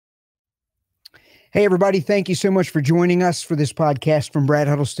Hey, everybody. Thank you so much for joining us for this podcast from Brad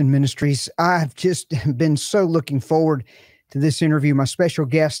Huddleston Ministries. I've just been so looking forward to this interview. My special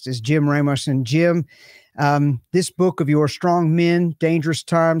guest is Jim Ramos. And Jim, this book of yours, Strong Men, Dangerous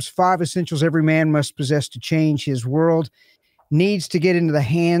Times, 5 Essentials Every Man Must Possess to Change His World, needs to get into the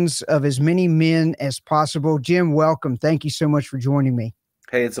hands of as many men as possible. Jim, welcome. Thank you so much for joining me.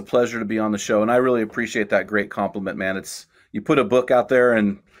 Hey, it's a pleasure to be on the show, and I really appreciate that great compliment, man. You put a book out there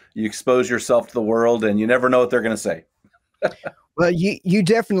and you expose yourself to the world, and you never know what they're going to say. Well, you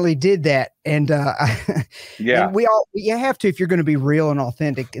definitely did that, and Yeah. and you have to if you're going to be real and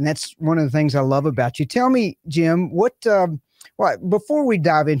authentic, and that's one of the things I love about you. Tell me, Jim, before we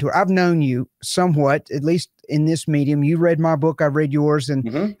dive into it, I've known you somewhat, at least in this medium. You read my book, I've read yours,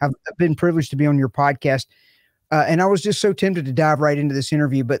 and I've been privileged to be on your podcast. And I was just so tempted to dive right into this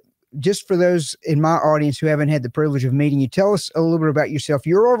interview, but just for those in my audience who haven't had the privilege of meeting you, tell us a little bit about yourself.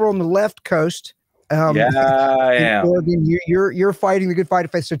 You're over on the left coast. Yeah, I am. Oregon. You're fighting the good fight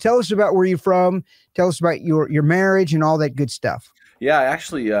of faith. So tell us about where you're from. Tell us about your marriage and all that good stuff. Yeah, I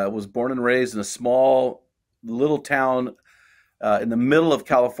actually was born and raised in a small little town in the middle of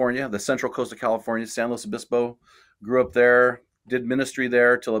California, the central coast of California, San Luis Obispo. Grew up there, did ministry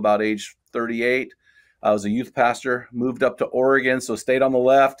there till about age 38. I was a youth pastor, moved up to Oregon, so stayed on the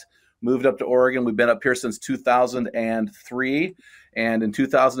left, moved up to Oregon. We've been up here since 2003. And in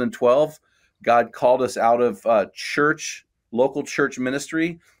 2012, God called us out of local church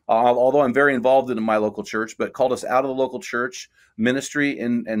ministry, although I'm very involved in my local church, but called us out of the local church ministry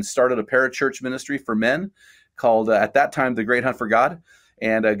and started a parachurch ministry for men called, at that time, The Great Hunt for God.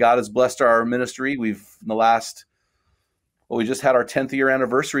 And God has blessed our ministry. We just had our 10th year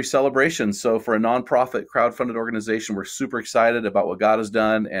anniversary celebration. So for a nonprofit crowdfunded organization, we're super excited about what God has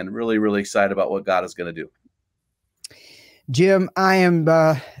done and really, really excited about what God is going to do. Jim, I am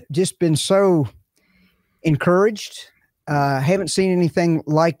just been so encouraged. Haven't seen anything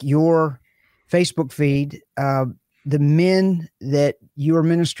like your Facebook feed. The men that you are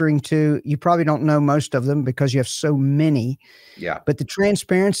ministering to, you probably don't know most of them because you have so many. Yeah. But the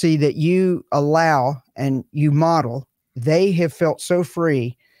transparency that you allow and you model, they have felt so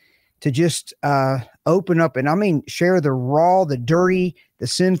free to just open up and share the raw, the dirty, the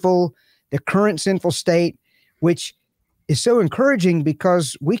sinful, the current sinful state, which is so encouraging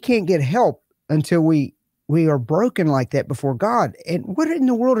because we can't get help until we are broken like that before God. And what in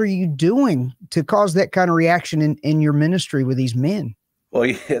the world are you doing to cause that kind of reaction in your ministry with these men?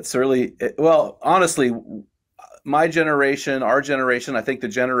 Well, honestly, my generation, our generation, I think the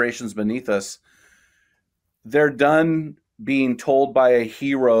generations beneath us, they're done being told by a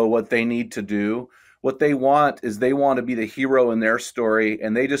hero what they need to do. What they want is they want to be the hero in their story,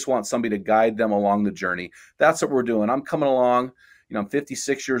 and they just want somebody to guide them along the journey. That's what we're doing. I'm coming along, I'm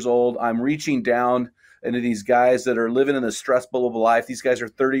 56 years old. I'm reaching down into these guys that are living in the stress bubble of life. These guys are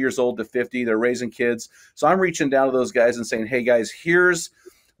 30 years old to 50. They're raising kids. So I'm reaching down to those guys and saying, hey guys, here's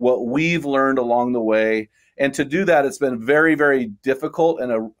what we've learned along the way. And to do that, it's been very, very difficult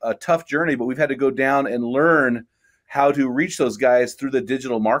and a tough journey, but we've had to go down and learn how to reach those guys through the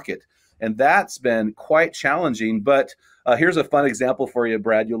digital market. And that's been quite challenging. But here's a fun example for you,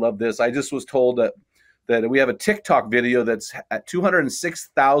 Brad. You'll love this. I just was told that we have a TikTok video that's at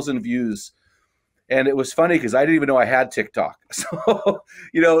 206,000 views. And it was funny because I didn't even know I had TikTok. So,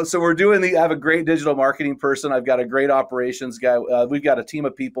 so we're I have a great digital marketing person. I've got a great operations guy. We've got a team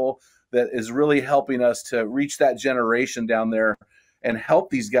of people that is really helping us to reach that generation down there and help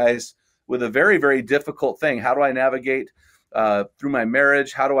these guys with a very, very difficult thing. How do I navigate through my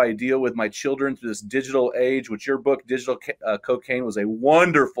marriage? How do I deal with my children through this digital age, which your book, Digital Cocaine, was a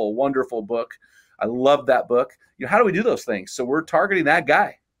wonderful, wonderful book. I love that book. How do we do those things? So we're targeting that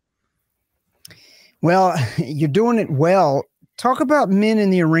guy. Well, you're doing it well. Talk about men in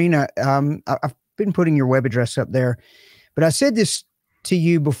the arena. I've been putting your web address up there, but I said this to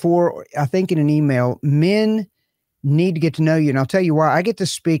you before, I think in an email. Men need to get to know you. And I'll tell you why. I get to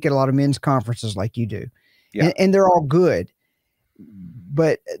speak at a lot of men's conferences like you do. Yeah. And they're all good.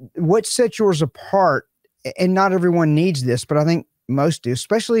 But what sets yours apart, and not everyone needs this, but I think most do,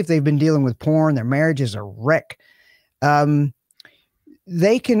 especially if they've been dealing with porn, their marriage is a wreck.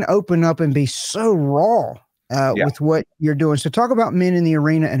 They can open up and be so raw with what you're doing. So talk about men in the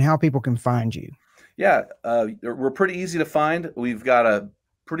arena and how people can find you. Yeah, we're pretty easy to find. We've got a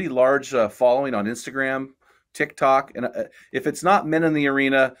pretty large following on Instagram, TikTok. And if it's not Men in the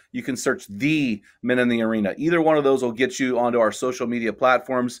Arena, you can search The Men in the Arena. Either one of those will get you onto our social media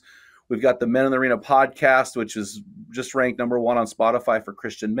platforms. We've got the Men in the Arena podcast, which is just ranked #1 on Spotify for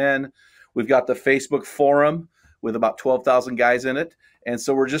Christian men. We've got the Facebook forum, with about 12,000 guys in it. And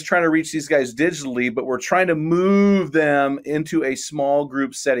so we're just trying to reach these guys digitally, but we're trying to move them into a small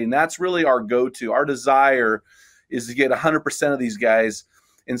group setting. That's really our go-to. Our desire is to get 100% of these guys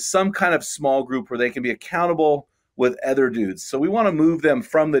in some kind of small group where they can be accountable with other dudes. So we want to move them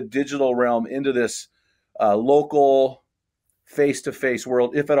from the digital realm into this local face-to-face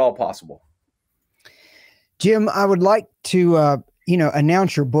world, if at all possible. Jim, I would like to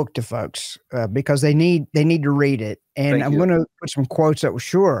announce your book to folks because they need to read it, and I'm going to put some quotes up.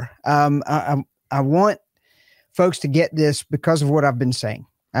 Sure, I want folks to get this because of what I've been saying.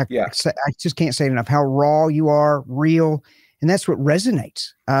 I just can't say it enough. How raw you are, real, and that's what resonates.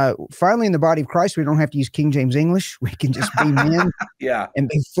 Finally, in the body of Christ, we don't have to use King James English. We can just be men, and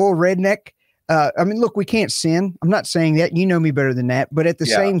be full redneck. I mean, look, we can't sin. I'm not saying that. You know me better than that. But at the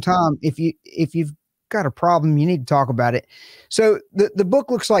same time, if you've got a problem, you need to talk about it. So the book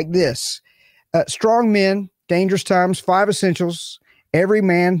looks like this: Strong Men, Dangerous Times, 5 Essentials. Every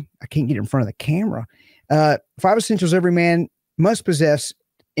man, I can't get in front of the camera. 5 Essentials every man must possess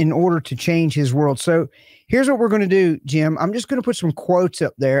in order to change his world. So here's what we're going to do, Jim. I'm just going to put some quotes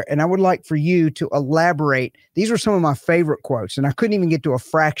up there, and I would like for you to elaborate. These are some of my favorite quotes, and I couldn't even get to a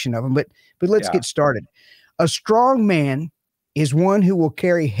fraction of them, but let's get started. A strong man is one who will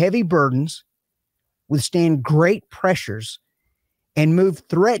carry heavy burdens, withstand great pressures, and move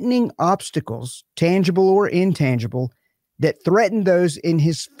threatening obstacles, tangible or intangible, that threaten those in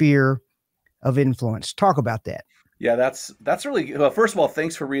his sphere of influence. Talk about that. Yeah, that's really, well, first of all,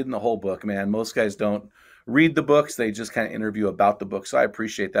 thanks for reading the whole book, man. Most guys don't read the books. They just kind of interview about the book. So I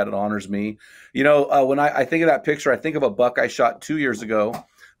appreciate that. It honors me. You know, when I think of that picture, I think of a buck I shot 2 years ago,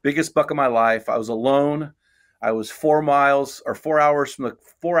 biggest buck of my life. I was alone. I was 4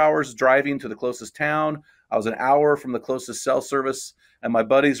 hours driving to the closest town. I was an hour from the closest cell service, and my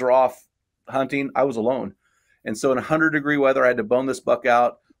buddies were off hunting. I was alone. And so in 100-degree weather, I had to bone this buck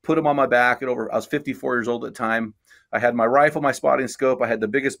out, put him on my back. I was 54 years old at the time. I had my rifle, my spotting scope. I had the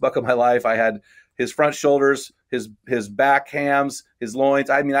biggest buck of my life. I had his front shoulders, his back hams, his loins.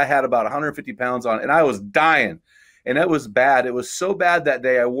 I mean, I had about 150 pounds on, and I was dying. And it was bad. It was so bad that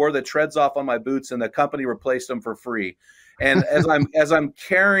day. I wore the treads off on my boots, and the company replaced them for free. And as I'm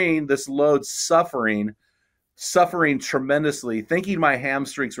carrying this load, suffering tremendously, thinking my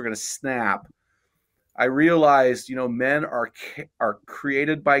hamstrings were going to snap, I realized, men are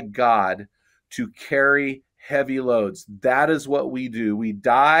created by God to carry heavy loads. That is what we do. We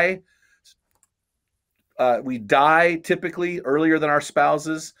die typically earlier than our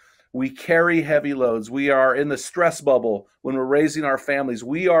spouses. We carry heavy loads. We are in the stress bubble when we're raising our families.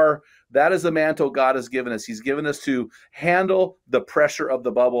 That is the mantle God has given us. He's given us to handle the pressure of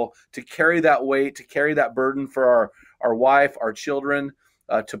the bubble, to carry that weight, to carry that burden for our wife, our children,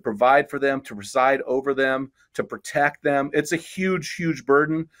 to provide for them, to preside over them, to protect them. It's a huge, huge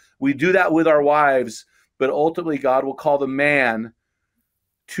burden. We do that with our wives, but ultimately God will call the man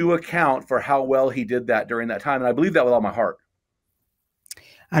to account for how well he did that during that time. And I believe that with all my heart.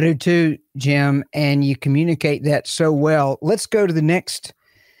 I do too, Jim, and you communicate that so well. Let's go to the next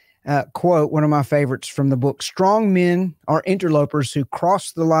quote, one of my favorites from the book. Strong men are interlopers who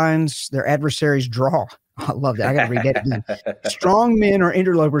cross the lines their adversaries draw. I love that. I got to read that again. Strong men are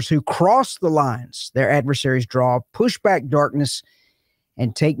interlopers who cross the lines their adversaries draw, push back darkness,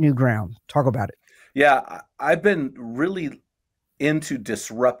 and take new ground. Talk about it. Yeah, I've been really into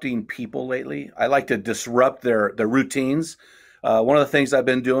disrupting people lately. I like to disrupt their routines. One of the things I've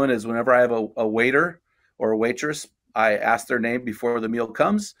been doing is whenever I have a waiter or a waitress, I ask their name before the meal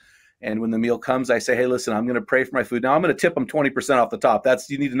comes. And when the meal comes, I say, hey, listen, I'm going to pray for my food. Now I'm going to tip them 20% off the top.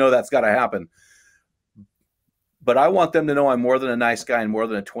 You need to know that's got to happen. But I want them to know I'm more than a nice guy and more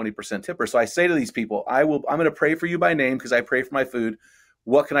than a 20% tipper. So I say to these people, I'm going to pray for you by name because I pray for my food.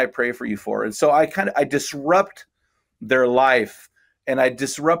 What can I pray for you for? And so I disrupt their life and I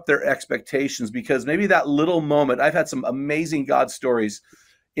disrupt their expectations, because maybe that little moment, I've had some amazing God stories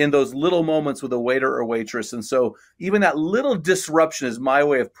in those little moments with a waiter or waitress. And so even that little disruption is my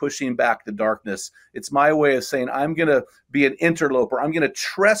way of pushing back the darkness. It's my way of saying, I'm going to be an interloper. I'm going to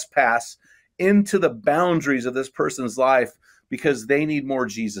trespass into the boundaries of this person's life because they need more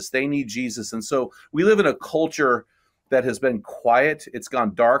Jesus. They need Jesus. And so we live in a culture that has been quiet. It's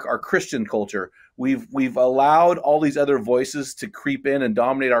gone dark. Our Christian culture, we've allowed all these other voices to creep in and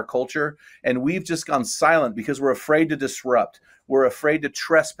dominate our culture. And we've just gone silent because we're afraid to disrupt. We're afraid to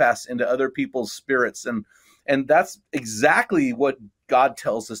trespass into other people's spirits. And that's exactly what God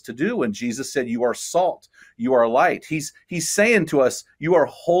tells us to do. When Jesus said, you are salt, you are light. He's saying to us, you are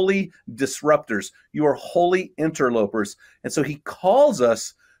holy disruptors. You are holy interlopers. And so he calls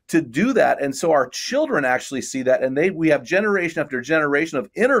us to do that. And so our children actually see that, and we have generation after generation of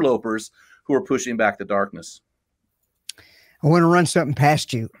interlopers who are pushing back the darkness. I want to run something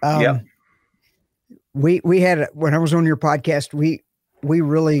past you. Yep. We had, when I was on your podcast, we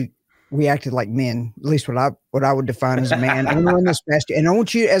acted like men, at least what I would define as a man. I want to run this past you, and I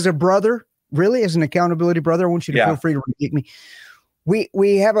want you, as a brother, really as an accountability brother, I want you to feel free to rebuke me.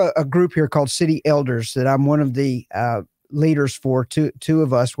 We have a group here called City Elders that I'm one of the leaders for. Two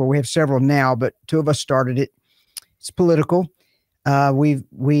of us, well, we have several now, but two of us started it. It's political.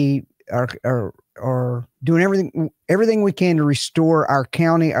 We are doing everything we can to restore our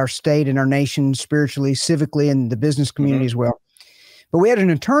county, our state, and our nation spiritually, civically, and the business community as well. But we had an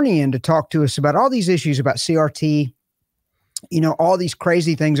attorney in to talk to us about all these issues about CRT, all these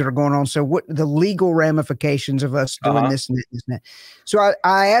crazy things that are going on. So what the legal ramifications of us doing this and that. So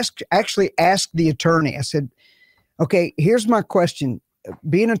I actually asked the attorney, I said, okay, here's my question.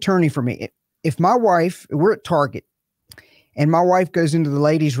 Be an attorney for me. If my wife, we're at Target, and my wife goes into the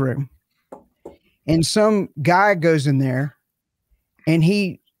ladies' room, and some guy goes in there and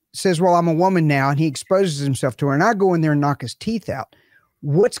he says, well, I'm a woman now, and he exposes himself to her, and I go in there and knock his teeth out.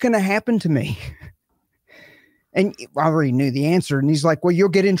 What's going to happen to me? And I already knew the answer. And he's like, well, you'll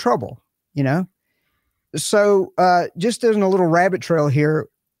get in trouble, So just as a little rabbit trail here,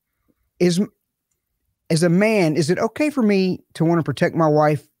 as a man, is it okay for me to want to protect my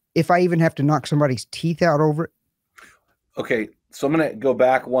wife if I even have to knock somebody's teeth out over it? Okay. So I'm going to go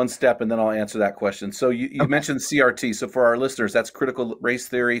back one step and then I'll answer that question. So you mentioned CRT. So for our listeners, that's critical race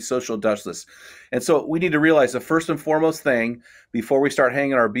theory, social justice. And so we need to realize the first and foremost thing before we start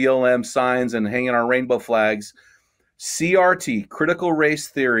hanging our BLM signs and hanging our rainbow flags, CRT, critical race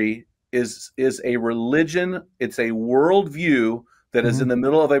theory, is a religion. It's a worldview that is in the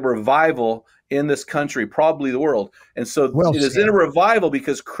middle of a revival in this country, probably the world. And so it is in a revival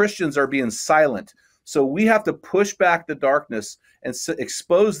because Christians are being silent. So we have to push back the darkness and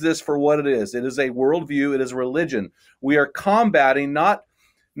expose this for what it is. It is a worldview. It is a religion. We are combating not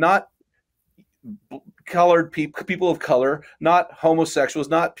colored people of color, not homosexuals,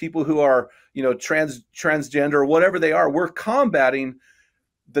 not people who are transgender or whatever they are. We're combating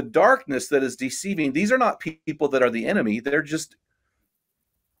the darkness that is deceiving. These are not people that are the enemy. They're just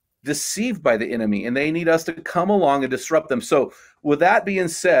deceived by the enemy, and they need us to come along and disrupt them. So with that being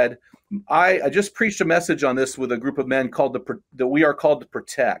said, I just preached a message on this with a group of men that we are called to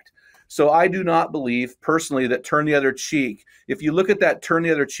protect. So I do not believe personally that turn the other cheek. If you look at that turn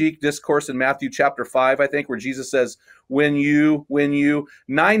the other cheek discourse in Matthew chapter 5, I think, where Jesus says, when you,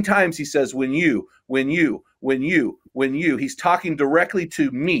 9 times he says, when you, he's talking directly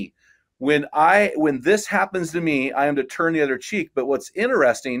to me. When this happens to me, I am to turn the other cheek. But what's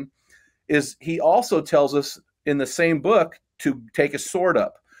interesting is he also tells us in the same book to take a sword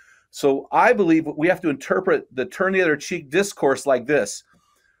up. So I believe we have to interpret the turn the other cheek discourse like this.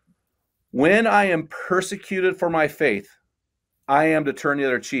 When I am persecuted for my faith, I am to turn the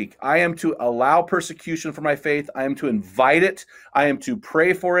other cheek. I am to allow persecution for my faith. I am to invite it. I am to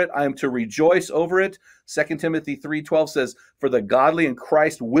pray for it. I am to rejoice over it. 2 Timothy 3:12 says, for the godly in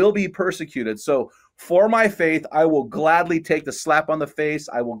Christ will be persecuted. So for my faith, I will gladly take the slap on the face.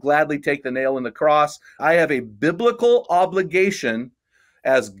 I will gladly take the nail in the cross. I have a biblical obligation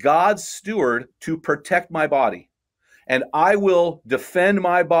as God's steward to protect my body. And I will defend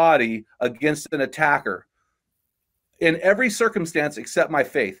my body against an attacker in every circumstance except my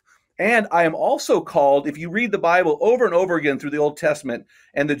faith. And I am also called, if you read the Bible over and over again through the Old Testament,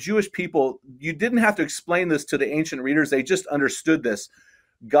 and the Jewish people, you didn't have to explain this to the ancient readers. They just understood this.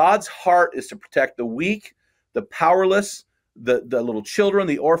 God's heart is to protect the weak, the powerless, the little children,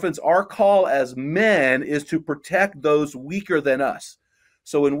 the orphans. Our call as men is to protect those weaker than us.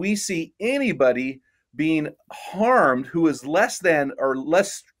 So when we see anybody being harmed who is less than or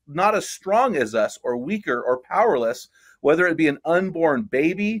less, not as strong as us or weaker or powerless, whether it be an unborn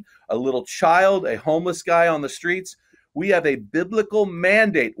baby, a little child, a homeless guy on the streets, we have a biblical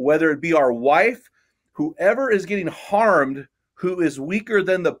mandate, whether it be our wife, whoever is getting harmed, who is weaker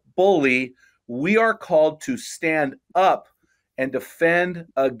than the bully, we are called to stand up and defend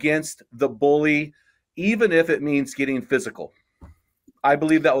against the bully, even if it means getting physical. I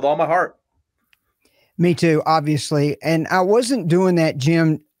believe that with all my heart. Me too, obviously. And I wasn't doing that,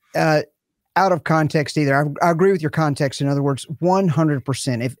 Jim, out of context either. I agree with your context. In other words,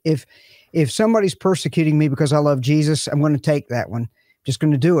 100%. If somebody's persecuting me because I love Jesus, I'm going to take that one. Just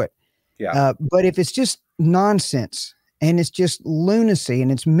going to do it. Yeah. But if it's just nonsense and it's just lunacy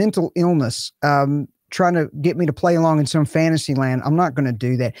and it's mental illness, trying to get me to play along in some fantasy land, I'm not going to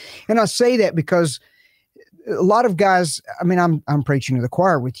do that. And I say that because a lot of guys, I mean, I'm preaching to the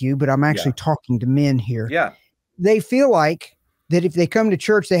choir with you, but I'm actually talking to men here. Yeah. They feel like that if they come to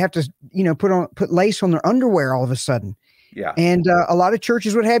church, they have to, put lace on their underwear all of a sudden. Yeah. And a lot of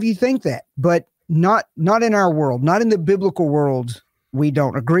churches would have you think that, but not in our world, not in the biblical world. We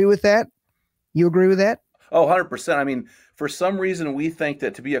don't agree with that. You agree with that? Oh, 100%. I mean, for some reason, we think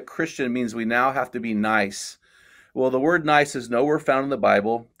that to be a Christian means we now have to be nice. Well, the word nice is nowhere found in the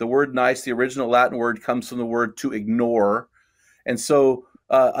Bible. The word nice, the original Latin word, comes from the word to ignore. And so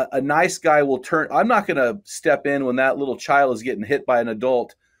a nice guy will turn. I'm not going to step in when that little child is getting hit by an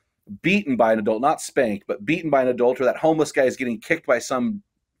adult, beaten by an adult, not spanked, but beaten by an adult, or that homeless guy is getting kicked by some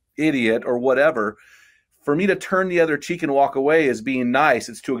idiot or whatever. For me to turn the other cheek and walk away is being nice.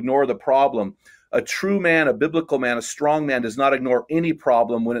 It's to ignore the problem. A true man, a biblical man, a strong man does not ignore any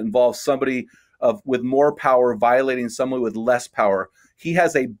problem when it involves somebody with more power violating someone with less power. He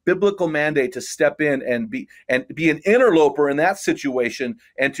has a biblical mandate to step in and be an interloper in that situation,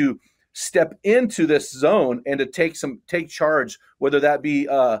 and to step into this zone and to take charge, whether that be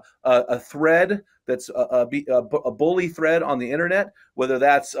a thread that's a bully thread on the internet, whether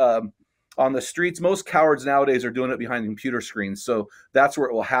that's on the streets. Most cowards nowadays are doing it behind computer screens, so that's where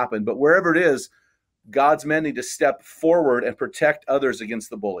it will happen. But wherever it is, God's men need to step forward and protect others against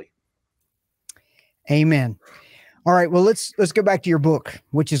the bully. Amen. All right. Well, let's go back to your book,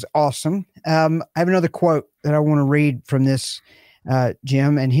 which is awesome. I have another quote that I want to read from this,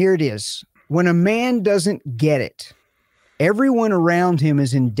 Jim, and here it is. When a man doesn't get it, everyone around him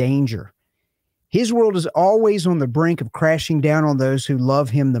is in danger. His world is always on the brink of crashing down on those who love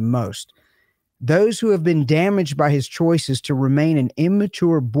him the most. Those who have been damaged by his choices to remain an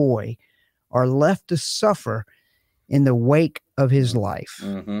immature boy are left to suffer in the wake of his life.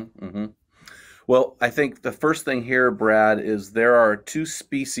 Mm-hmm, mm-hmm. Well, I think the first thing here, Brad, is there are two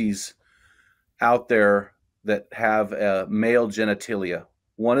species out there that have male genitalia.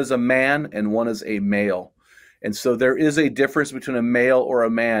 One is a man and one is a male. And so there is a difference between a male or a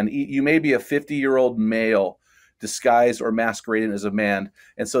man. You may be a 50-year-old male disguised or masquerading as a man.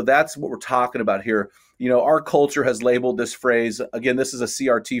 And so that's what we're talking about here. You know, our culture has labeled this phrase, again, this is a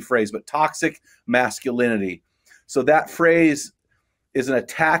CRT phrase, but toxic masculinity. So that phrase is an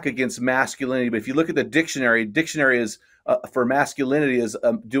attack against masculinity. But if you look at the dictionary is for masculinity is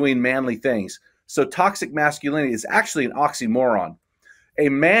doing manly things. So toxic masculinity is actually an oxymoron. A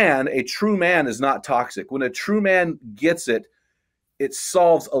man, a true man, is not toxic. When a true man gets it, it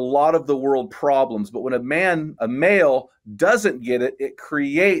solves a lot of the world problems. But when a male doesn't get it, it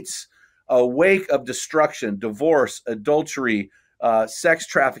creates a wake of destruction, divorce, adultery, sex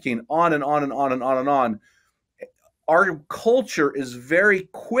trafficking, on and on and on and on and on. Our culture is very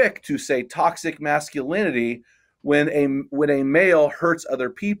quick to say toxic masculinity when a male hurts other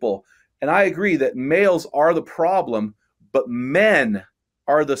people. And I agree that males are the problem, but men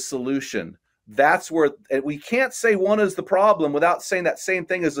are the solution. That's where we can't say one is the problem without saying that same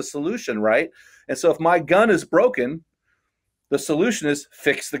thing is the solution, right? And so if my gun is broken, the solution is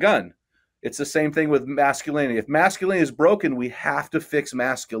fix the gun. It's the same thing with masculinity. If masculinity is broken, we have to fix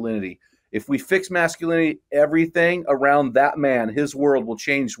masculinity. If we fix masculinity, everything around that man, his world will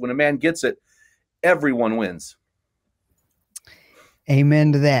change. When a man gets it, everyone wins.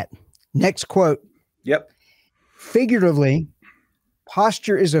 Amen to that. Next quote. Yep. Figuratively,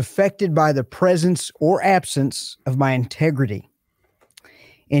 posture is affected by the presence or absence of my integrity.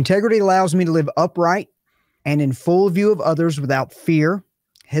 Integrity allows me to live upright and in full view of others without fear,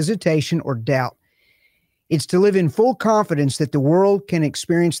 hesitation, or doubt. It's to live in full confidence that the world can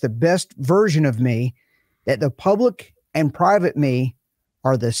experience the best version of me, that the public and private me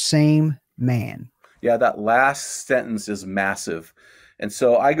are the same man. Yeah, that last sentence is massive. And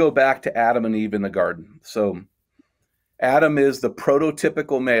so I go back to Adam and Eve in the garden. So Adam is the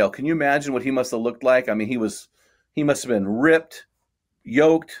prototypical male. Can you imagine what he must have looked like? I mean, he must have been ripped,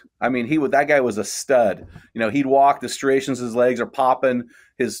 yoked. I mean, that guy was a stud. You know, he'd walk, the striations, his legs are popping,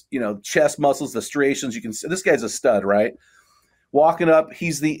 his, chest muscles, the striations, you can see this guy's a stud, right? Walking up, he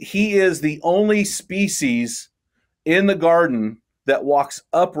is the only species in the garden that walks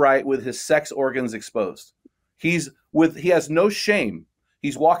upright with his sex organs exposed. He has no shame.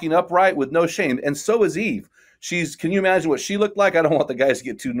 He's walking upright with no shame. And so is Eve. Can you imagine what she looked like? I don't want the guys to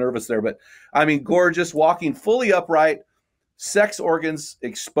get too nervous there, but I mean, gorgeous, walking fully upright, sex organs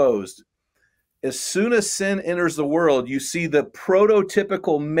exposed. As soon as sin enters the world, you see the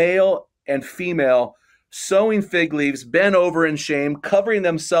prototypical male and female sewing fig leaves, bent over in shame, covering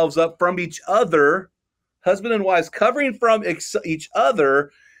themselves up from each other, husband and wives covering from each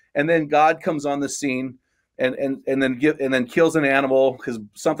other. And then God comes on the scene and then kills an animal because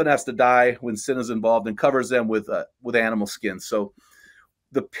something has to die when sin is involved, and covers them with animal skin. So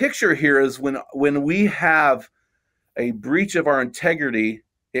the picture here is when we have a breach of our integrity,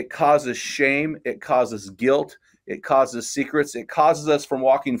 it causes shame, it causes guilt, it causes secrets, it causes us from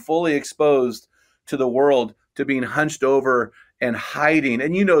walking fully exposed to the world to being hunched over and hiding.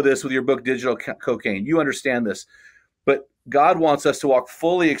 And you know this with your book, Digital Cocaine. You understand this. But God wants us to walk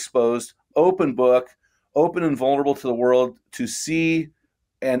fully exposed, open book, open and vulnerable to the world, to see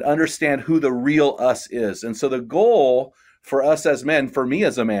and understand who the real us is. And so the goal for us as men, for me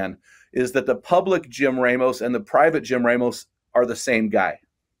as a man, is that the public Jim Ramos and the private Jim Ramos are the same guy.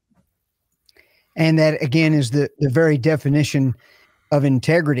 And that, again, is the very definition of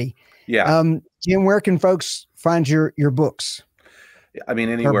integrity. Yeah. Jim, where can folks find your books? I mean,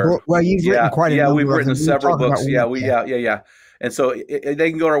 anywhere. Well, you've written quite a number. Yeah, we've written several books. Yeah. And so they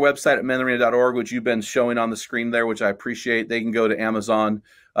can go to our website at meninthearena.org, which you've been showing on the screen there, which I appreciate. They can go to Amazon,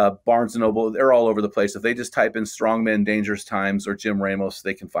 Barnes & Noble. They're all over the place. If they just type in Strong Men, Dangerous Times, or Jim Ramos,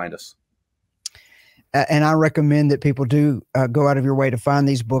 they can find us. And I recommend that people do go out of your way to find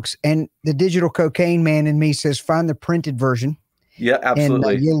these books. And the Digital Cocaine Man in me says, find the printed version. Yeah,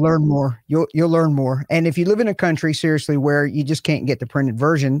 absolutely. And you'll learn more. You'll learn more. And if you live in a country, seriously, where you just can't get the printed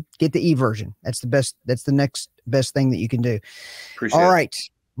version, get the e-version. That's the best. That's the next best thing that you can do. Appreciate All right.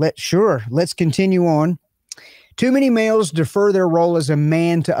 Let's continue on. Too many males defer their role as a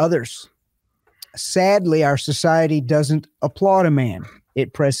man to others. Sadly, our society doesn't applaud a man.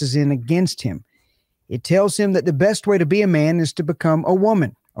 It presses in against him. It tells him that the best way to be a man is to become a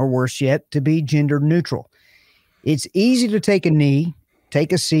woman, or worse yet, to be gender neutral. It's easy to take a knee,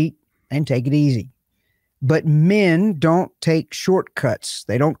 take a seat, and take it easy. But men don't take shortcuts.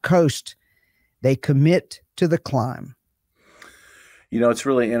 They don't coast. They commit to the climb. You know, it's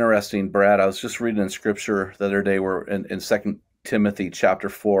really interesting, Brad. I was just reading in Scripture the other day, where in 2 Timothy chapter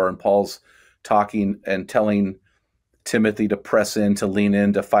 4, and Paul's talking and telling Timothy to press in, to lean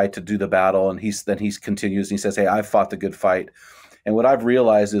in, to fight, to do the battle. And he continues and he says, hey, I've fought the good fight. And what I've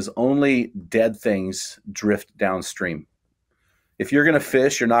realized is only dead things drift downstream. If you're going to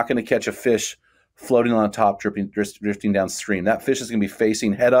fish, you're not going to catch a fish floating on top, drifting downstream. That fish is going to be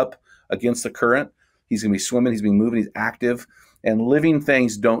facing head up against the current. He's going to be swimming. He's going to be moving. He's active. And living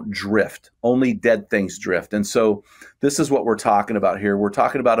things don't drift. Only dead things drift. And so this is what we're talking about here. We're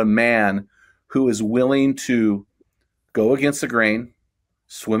talking about a man who is willing to go against the grain,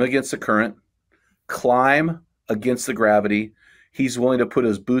 swim against the current, climb against the gravity. He's willing to put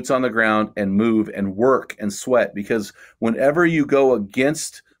his boots on the ground and move and work and sweat, because whenever you go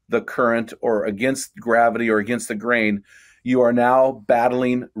against the current or against gravity or against the grain, you are now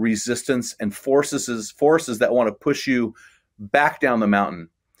battling resistance and forces that want to push you back down the mountain.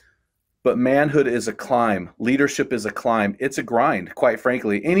 But manhood is a climb. Leadership is a climb. It's a grind, quite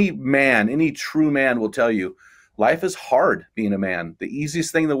frankly. Any true man will tell you, life is hard being a man. The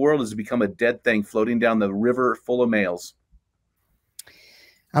easiest thing in the world is to become a dead thing floating down the river full of males.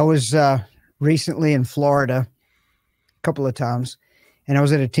 I was recently in Florida a couple of times, and I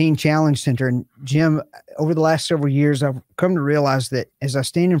was at a teen challenge center. And Jim, over the last several years, I've come to realize that as I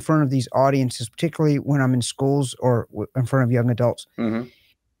stand in front of these audiences, particularly when I'm in schools or in front of young adults, and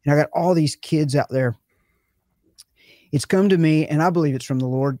I got all these kids out there, it's come to me, and I believe it's from the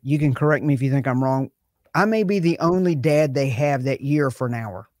Lord. You can correct me if you think I'm wrong. I may be the only dad they have that year for an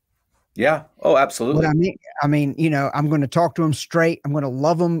hour. Yeah. Oh, absolutely. What I mean, you know, I'm going to talk to them straight. I'm going to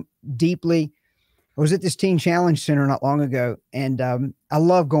love them deeply. I was at this teen challenge center not long ago, and I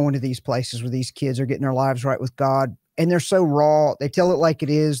love going to these places where these kids are getting their lives right with God, and they're so raw. They tell it like it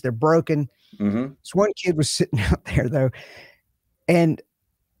is. They're broken. This one kid was sitting out there though, and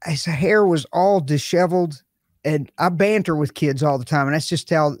his hair was all disheveled. And I banter with kids all the time, and that's just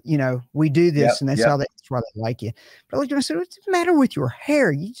how, you know, we do this, and that's that's why they like you. But I looked at him and said, what's the matter with your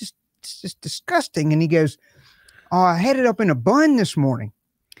hair? It's just disgusting. And he goes, oh, I had it up in a bun this morning.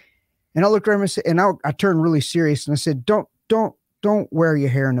 And I looked at him and said, and I turned really serious, and I said, don't wear your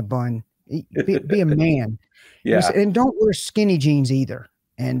hair in a bun. Be a man. Yeah. And don't wear skinny jeans either.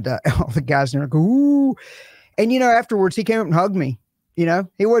 And all the guys there go, ooh. And, you know, afterwards he came up and hugged me. You know,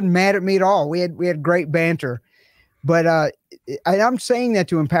 he wasn't mad at me at all. We had great banter. But I'm saying that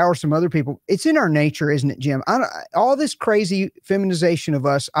to empower some other people. It's in our nature, isn't it, Jim? All this crazy feminization of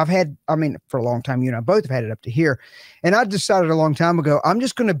us, for a long time, you and I both have had it up to here. And I decided a long time ago, I'm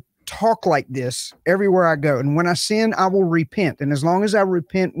just going to talk like this everywhere I go. And when I sin, I will repent. And as long as I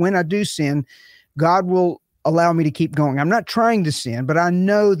repent when I do sin, God will allow me to keep going. I'm not trying to sin, but I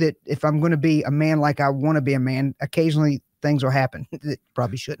know that if I'm going to be a man like I want to be a man, occasionally things will happen that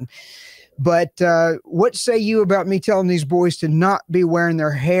probably shouldn't. But what say you about me telling these boys to not be wearing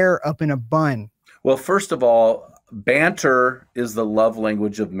their hair up in a bun? Well, first of all, banter is the love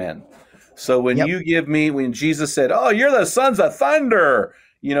language of men. So when Yep. when Jesus said, "Oh, you're the sons of thunder,"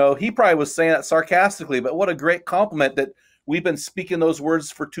 he probably was saying that sarcastically, but what a great compliment that we've been speaking those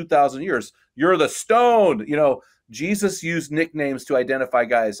words for 2,000 years. You're the stone. Jesus used nicknames to identify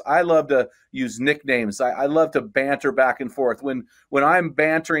guys. I love to use nicknames. I love to banter back and forth. When I'm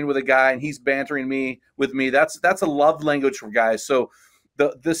bantering with a guy and he's bantering with me, that's a love language for guys. So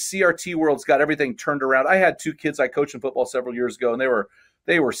the CRT world's got everything turned around. I had 2 kids I coached in football several years ago, and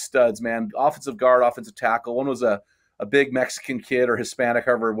they were studs, man. Offensive guard, offensive tackle. One was a big Mexican kid or Hispanic,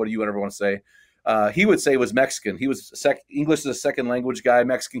 however, what do you ever want to say? He would say was Mexican. He was English as a second language guy,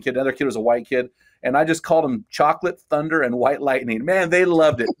 Mexican kid. Another kid was a white kid. And I just called him Chocolate, Thunder, and White Lightning. Man, they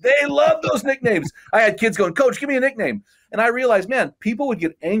loved it. They loved those nicknames. I had kids going, "Coach, give me a nickname." And I realized, man, people would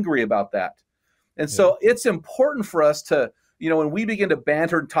get angry about that. And so it's important for us to, when we begin to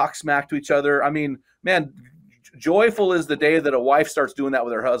banter and talk smack to each other, I mean, man, joyful is the day that a wife starts doing that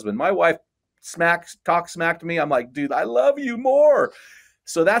with her husband. My wife talks smack to me. I'm like, dude, I love you more.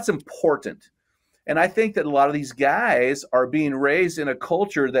 So that's important. And I think that a lot of these guys are being raised in a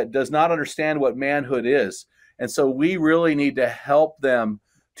culture that does not understand what manhood is. And so we really need to help them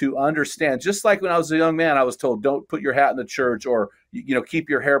to understand. Just like when I was a young man, I was told, don't put your hat in the church, or, keep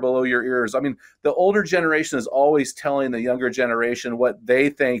your hair below your ears. I mean, the older generation is always telling the younger generation what they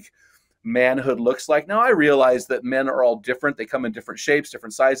think manhood looks like. Now, I realize that men are all different. They come in different shapes,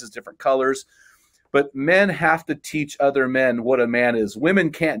 different sizes, different colors. But men have to teach other men what a man is.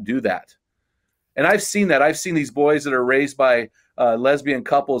 Women can't do that. And I've seen that. I've seen these boys that are raised by lesbian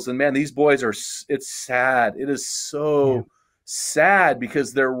couples. And, man, these boys it's sad. It is so sad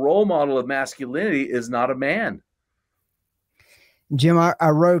because their role model of masculinity is not a man. Jim, I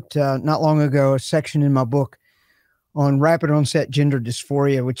wrote not long ago a section in my book on rapid onset gender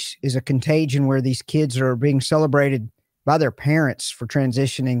dysphoria, which is a contagion where these kids are being celebrated by their parents for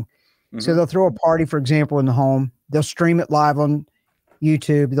transitioning. Mm-hmm. So they'll throw a party, for example, in the home. They'll stream it live on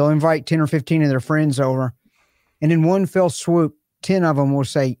YouTube. They'll invite 10 or 15 of their friends over. And in one fell swoop, 10 of them will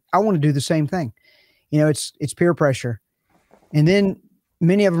say, "I want to do the same thing." It's peer pressure. And then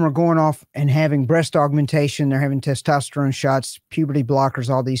many of them are going off and having breast augmentation. They're having testosterone shots, puberty blockers,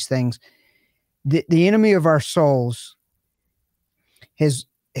 all these things. The enemy of our souls has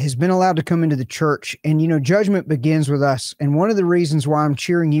been allowed to come into the church. And, judgment begins with us. And one of the reasons why I'm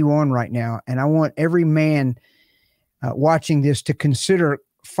cheering you on right now, and I want every man watching this to consider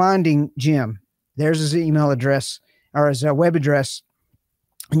finding Jim. There's his email address or his web address,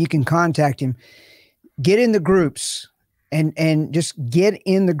 and you can contact him. Get in the groups and just get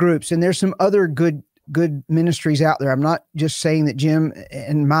in the groups. And there's some other good ministries out there. I'm not just saying that Jim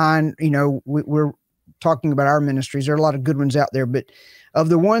and mine, we're talking about our ministries. There are a lot of good ones out there, but of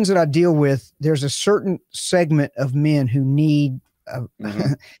the ones that I deal with, there's a certain segment of men who need,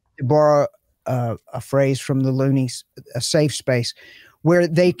 to borrow a phrase from the Loonies, a safe space where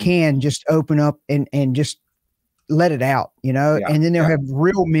they can just open up and just let it out, and then they'll have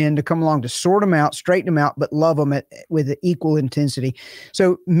real men to come along to sort them out, straighten them out, but love them with equal intensity.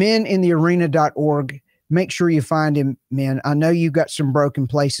 So meninthearena.org, make sure you find him, men. I know you've got some broken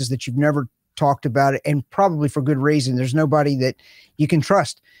places that you've never talked about it, and probably for good reason. There's nobody that you can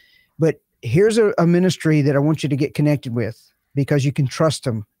trust, but here's a ministry that I want you to get connected with because you can trust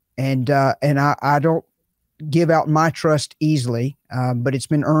them. And I don't give out my trust easily, but it's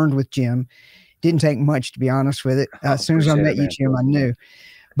been earned with Jim. Didn't take much, to be honest with it. As soon as I met you, Jim, I knew.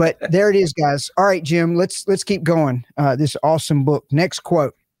 But there it is, guys. All right, Jim, let's keep going. This awesome book. Next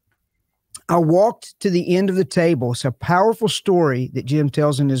quote. "I walked to the end of the table." It's a powerful story that Jim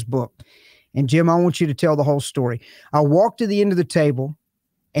tells in his book. And Jim, I want you to tell the whole story. "I walked to the end of the table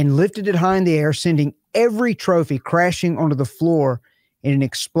and lifted it high in the air, sending every trophy crashing onto the floor in an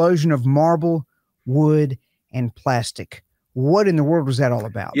explosion of marble, wood, and plastic." What in the world was that all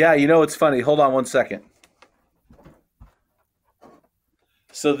about? Yeah, it's funny. Hold on one second.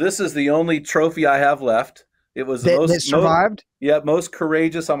 So this is the only trophy I have left. It was the that survived? Most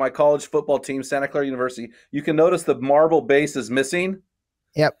courageous on my college football team, Santa Clara University. You can notice the marble base is missing.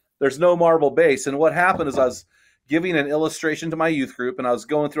 Yep. There's no marble base. And what happened is I was giving an illustration to my youth group, and I was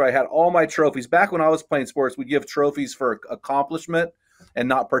going through, I had all my trophies. Back when I was playing sports, we'd give trophies for accomplishment and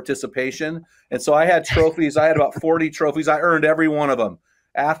not participation. And so I had trophies. I had about 40 trophies. I earned every one of them.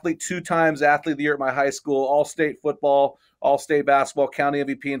 Athlete, 2 times athlete of the year at my high school, all-state football, all-state basketball, county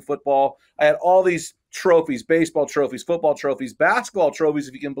MVP in football. I had all these trophies, baseball trophies, football trophies, basketball trophies,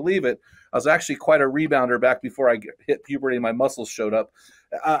 if you can believe it. I was actually quite a rebounder back before I hit puberty and my muscles showed up.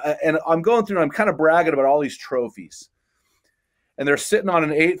 And I'm going through and I'm kind of bragging about all these trophies. And they're sitting on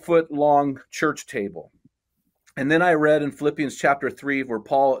an 8-foot long church table. And then I read in Philippians chapter 3 where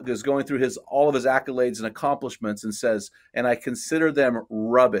Paul is going through all of his accolades and accomplishments and says, and I consider them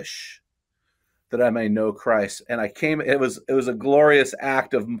rubbish that I may know Christ. And it was a glorious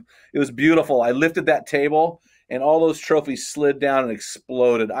act it was beautiful. I lifted that table and all those trophies slid down and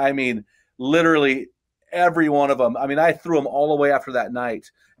exploded. I mean, literally every one of them. I mean, I threw them all away after that night,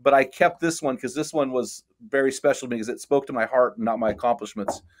 but I kept this one because this one was very special to me because it spoke to my heart and not my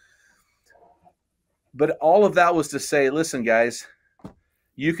accomplishments. But all of that was to say, listen, guys,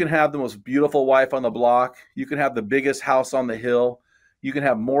 you can have the most beautiful wife on the block. You can have the biggest house on the hill. You can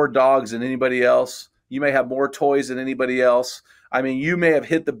have more dogs than anybody else. You may have more toys than anybody else. I mean, you may have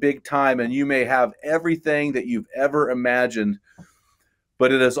hit the big time and you may have everything that you've ever imagined,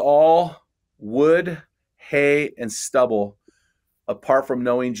 but it is all wood, hay, and stubble apart from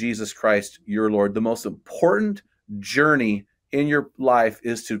knowing Jesus Christ, your Lord. The most important journey in your life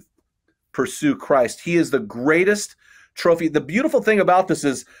is to pursue Christ. He is the greatest trophy. The beautiful thing about this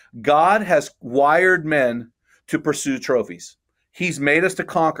is God has wired men to pursue trophies. He's made us to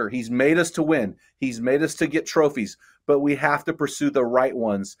conquer. He's made us to win. He's made us to get trophies, but we have to pursue the right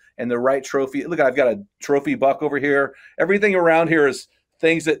ones and the right trophy. Look, I've got a trophy buck over here. Everything around here is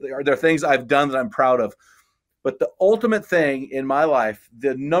things they're things I've done that I'm proud of. But the ultimate thing in my life,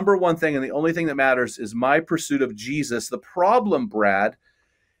 the number one thing and the only thing that matters is my pursuit of Jesus. The problem, Brad,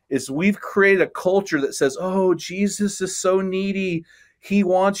 is we've created a culture that says, oh, Jesus is so needy. He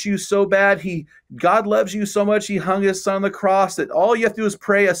wants you so bad. God loves you so much. He hung his son on the cross that all you have to do is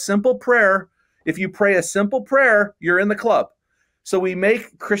pray a simple prayer. If you pray a simple prayer, you're in the club. So we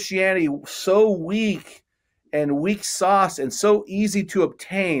make Christianity so weak and weak sauce and so easy to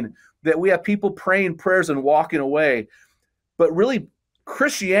obtain that we have people praying prayers and walking away. But really,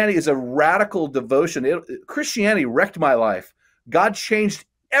 Christianity is a radical devotion. Christianity wrecked my life. God changed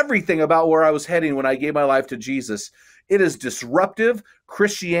everything about where I was heading when I gave my life to Jesus. It is disruptive.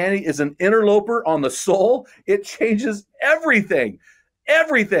 Christianity is an interloper on the soul. It changes everything,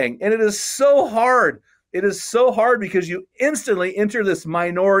 everything. And it is so hard. It is so hard because you instantly enter this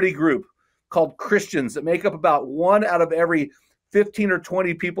minority group called Christians that make up about 1 out of every 15 or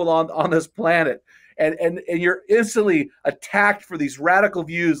 20 people on this planet. And you're instantly attacked for these radical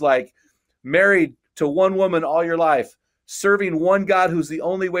views like married to one woman all your life, serving one God who's the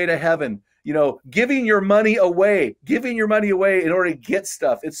only way to heaven, giving your money away in order to get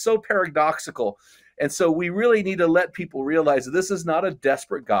stuff. It's so paradoxical. And so we really need to let people realize that this is not a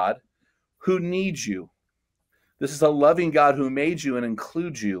desperate God who needs you. This is a loving God who made you and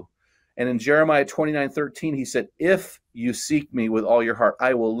includes you. And in Jeremiah 29:13, he said, if you seek me with all your heart,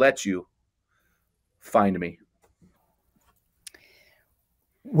 I will let you find me.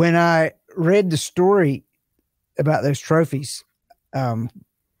 When I read the story about those trophies, the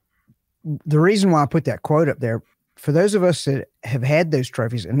reason why I put that quote up there, for those of us that have had those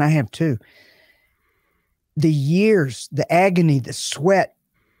trophies, and I have too, the years, the agony, the sweat,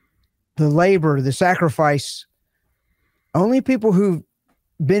 the labor, the sacrifice, only people who've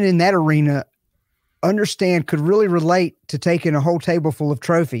been in that arena could really relate to taking a whole table full of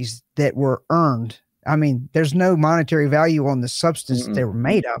trophies that were earned. I mean, there's no monetary value on the substance they were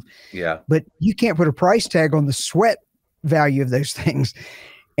made of. Yeah. But you can't put a price tag on the sweat value of those things.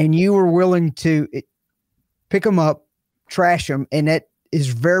 And you were willing to pick them up, trash them. And that is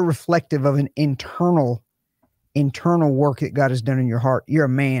very reflective of an internal work that God has done in your heart. You're a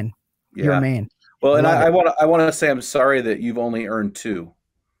man. Yeah. You're a man. Well, and I want to say I'm sorry that you've only earned 2.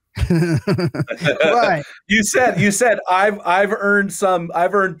 Right. You said I've earned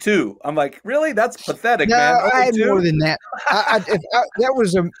 2. I'm like, really? That's pathetic, no, man. I had 2? More than that. That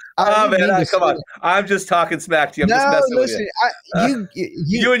was a. Come on. I'm just talking smack to you. I'm just messing with you.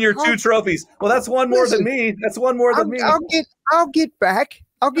 You and your 2 trophies. Well, that's one more than me. That's one more than me. I'll get back.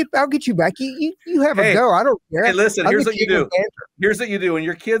 I'll get you back. You have a go. I don't care. Hey, listen, here's what you do. Here's what you do. When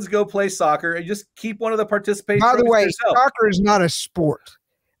your kids go play soccer, and just keep one of the participation. By the way, soccer is not a sport.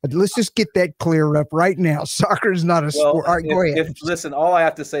 Let's just get that cleared up right now. Soccer is not a sport. All right, go ahead. Listen, all I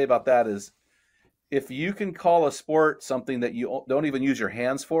have to say about that is if you can call a sport something that you don't even use your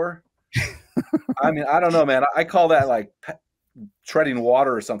hands for, I mean, I don't know, man. I call that like treading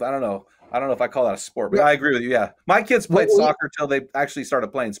water or something. I don't know if I call that a sport, but I agree with you. Yeah. My kids played soccer till they actually started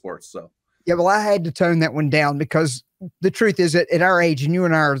playing sports. So yeah, well, I had to tone that one down because the truth is that at our age, and you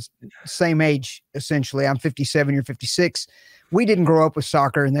and I are the same age, essentially, I'm 57, you're 56. we didn't grow up with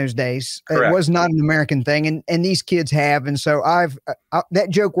soccer in those days. Correct. It was not an American thing, and these kids have. And so that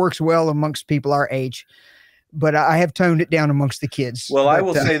joke works well amongst people our age, but I have toned it down amongst the kids. Well, but, I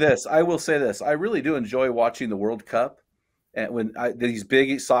will say this. I really do enjoy watching the World Cup, and when these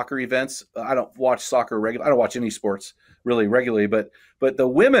big soccer events. I don't watch soccer regularly. I don't watch any sports really regularly, but the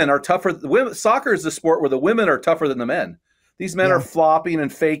women are tougher. Soccer is the sport where the women are tougher than the men. These men are flopping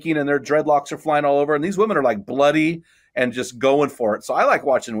and faking, and their dreadlocks are flying all over, and these women are like bloody and just going for it. So I like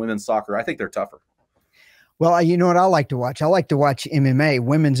watching women's soccer. I think they're tougher. Well, you know what I like to watch? I like to watch MMA,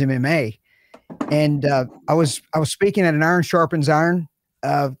 women's MMA. And I was speaking at an Iron Sharpens Iron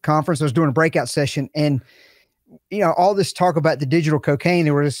conference. I was doing a breakout session, and all this talk about the digital cocaine.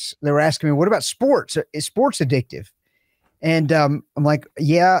 They were asking me, "What about sports? Is sports addictive?" And I'm like,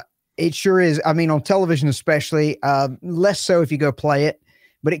 "Yeah, it sure is. I mean, on television especially, less so if you go play it,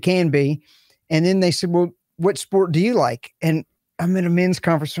 but it can be." And then they said, "Well, what sport do you like?" And I'm at a men's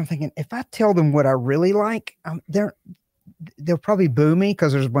conference. So I'm thinking, if I tell them what I really like, they'll probably boo me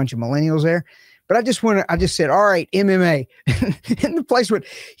because there's a bunch of millennials there. But I just said, all right, MMA. And the place went,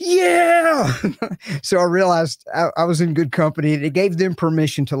 yeah. So I realized I was in good company. It gave them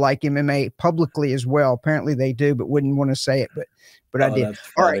permission to like MMA publicly as well. Apparently they do, but wouldn't want to say it. But I did. That's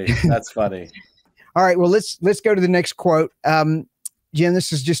funny. All right. That's funny. All right. Well, let's go to the next quote. Jim,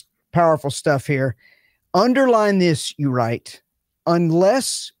 this is just powerful stuff here. Underline this, you write,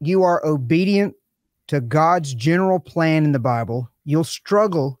 unless you are obedient to God's general plan in the Bible, you'll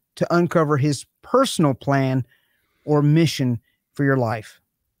struggle to uncover his personal plan or mission for your life.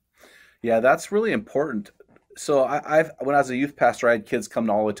 Yeah, that's really important. So when I was a youth pastor, I had kids come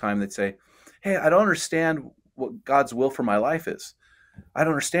all the time. They'd say, "Hey, I don't understand what God's will for my life is. I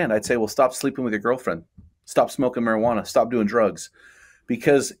don't understand." I'd say, "Well, stop sleeping with your girlfriend. Stop smoking marijuana. Stop doing drugs."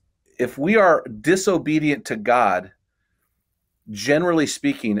 Because if we are disobedient to God, generally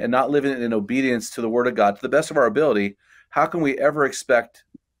speaking, and not living in obedience to the word of God to the best of our ability, how can we ever expect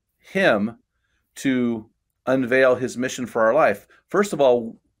him to unveil his mission for our life? First of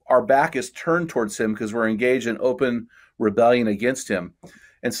all, our back is turned towards him because we're engaged in open rebellion against him.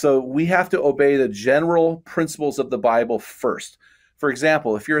 And so we have to obey the general principles of the Bible first. For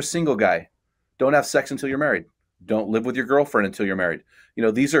example, if you're a single guy, don't have sex until you're married. Don't live with your girlfriend until you're married.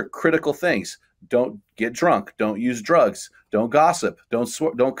 These are critical things. Don't get drunk. Don't use drugs. Don't gossip.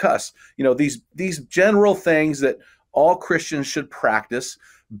 Don't cuss. These general things that all Christians should practice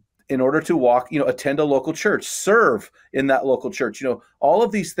in order to walk, attend a local church, serve in that local church, all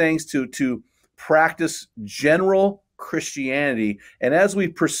of these things to practice general Christianity. And as we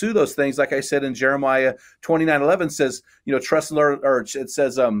pursue those things, like I said in Jeremiah 29:11 says, trust in the Lord, or it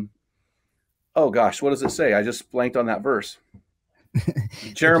says, oh gosh, what does it say? I just blanked on that verse.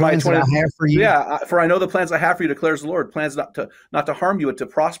 Jeremiah 20. Yeah, for I know the plans I have for you, declares the Lord, plans not to harm you, but to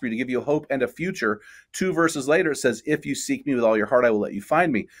prosper you, to give you a hope and a future. 2 verses later, it says, if you seek me with all your heart, I will let you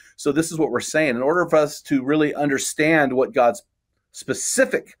find me. So this is what we're saying. In order for us to really understand what God's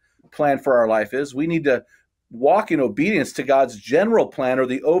specific plan for our life is, we need to walk in obedience to God's general plan, or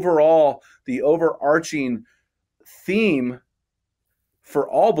the overarching theme for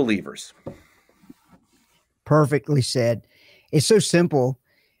all believers. Perfectly said. It's so simple,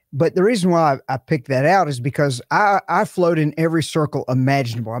 but the reason why I picked that out is because I float in every circle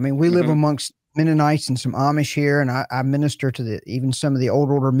imaginable. I mean, we live amongst Mennonites and some Amish here, and I minister to even some of the old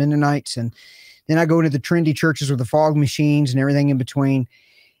order Mennonites, and then I go into the trendy churches with the fog machines and everything in between.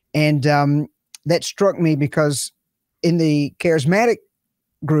 And that struck me because in the charismatic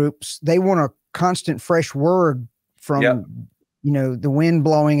groups, they want a constant fresh word from the wind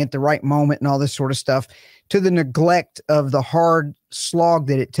blowing at the right moment and all this sort of stuff, to the neglect of the hard slog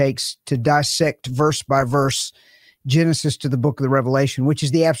that it takes to dissect verse by verse Genesis to the book of the Revelation, which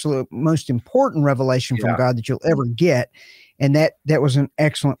is the absolute most important revelation from God that you'll ever get. And that was an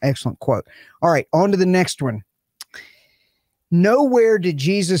excellent, excellent quote. All right, on to the next one. Nowhere did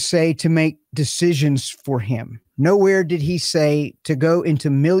Jesus say to make decisions for him. Nowhere did he say to go into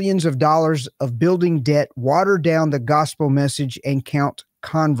millions of dollars of building debt, water down the gospel message, and count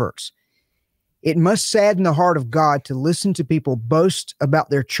converts. It must sadden the heart of God to listen to people boast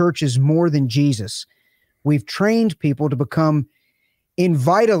about their churches more than Jesus. We've trained people to become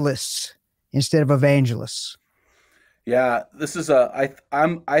invitalists instead of evangelists. Yeah, this is I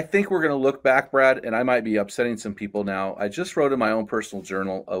think we're going to look back, Brad, and I might be upsetting some people now. I just wrote in my own personal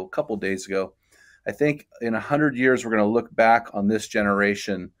journal a couple days ago. I think in 100 years, we're going to look back on this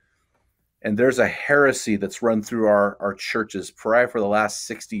generation, and there's a heresy that's run through our churches probably for the last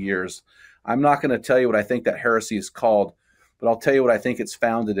 60 years. I'm not going to tell you what I think that heresy is called, but I'll tell you what I think it's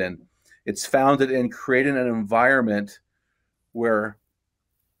founded in. It's founded in creating an environment where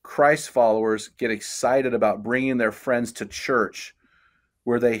Christ followers get excited about bringing their friends to church,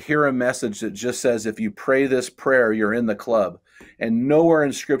 where they hear a message that just says, if you pray this prayer, you're in the club. And nowhere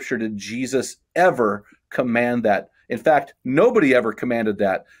in Scripture did Jesus ever command that. In fact, nobody ever commanded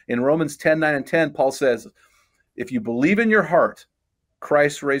that. In Romans 10:9 and 10, Paul says, if you believe in your heart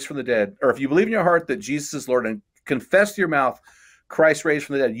Christ raised from the dead, or if you believe in your heart that Jesus is Lord and confess to your mouth Christ raised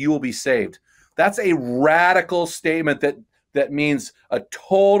from the dead, you will be saved. That's a radical statement that means a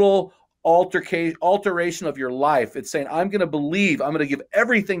total alteration of your life. It's saying, I'm going to believe, I'm going to give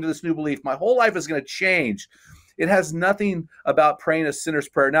everything to this new belief. My whole life is going to change. It has nothing about praying a sinner's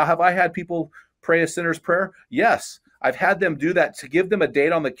prayer. Now, have I had people pray a sinner's prayer? Yes. I've had them do that to give them a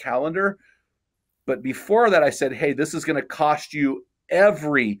date on the calendar. But before that, I said, hey, this is going to cost you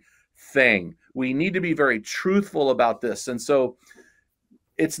everything. We need to be very truthful about this. And so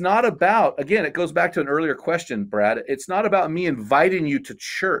it's not about, again, it goes back to an earlier question, Brad. It's not about me inviting you to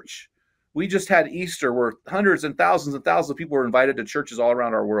church. We just had Easter where hundreds and thousands of people were invited to churches all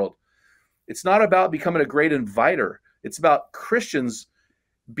around our world. It's not about becoming a great inviter. It's about Christians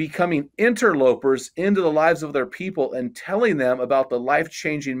becoming interlopers into the lives of their people and telling them about the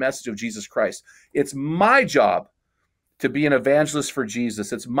life-changing message of Jesus Christ. It's my job to be an evangelist for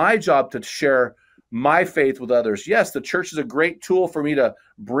Jesus. It's my job to share my faith with others. Yes, the church is a great tool for me to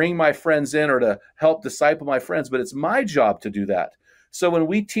bring my friends in or to help disciple my friends, but it's my job to do that. So when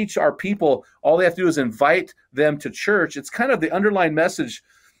we teach our people, all they have to do is invite them to church. It's kind of the underlying message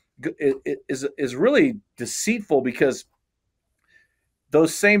is really deceitful, because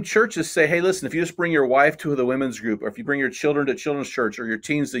those same churches say, hey, listen, if you just bring your wife to the women's group, or if you bring your children to children's church, or your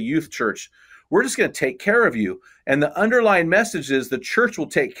teens to youth church, we're just going to take care of you. And the underlying message is the church will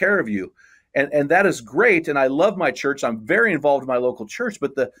take care of you. And that is great. And I love my church. I'm very involved in my local church,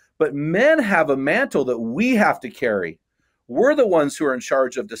 but men have a mantle that we have to carry. We're the ones who are in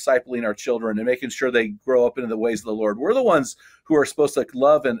charge of discipling our children and making sure they grow up into the ways of the Lord. We're the ones who are supposed to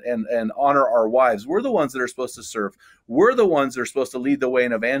love and honor our wives. We're the ones that are supposed to serve. We're the ones that are supposed to lead the way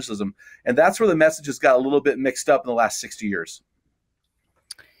in evangelism. And that's where the message has got a little bit mixed up in the last 60 years.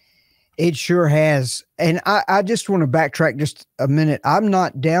 It sure has. And I just want to backtrack just a minute. I'm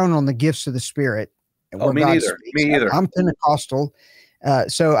not down on the gifts of the Spirit. Oh, me neither. Me either. I'm Pentecostal.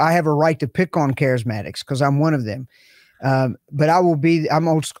 So I have a right to pick on charismatics because I'm one of them. But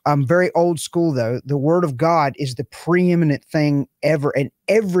I'm very old school though. The Word of God is the preeminent thing ever, and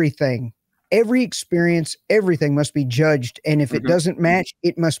every experience, everything must be judged. And if it doesn't match,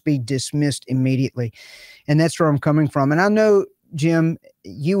 it must be dismissed immediately. And that's where I'm coming from. And I know, Jim,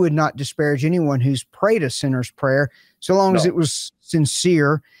 you would not disparage anyone who's prayed a sinner's prayer so long as it was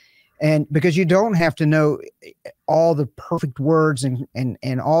sincere. And because you don't have to know all the perfect words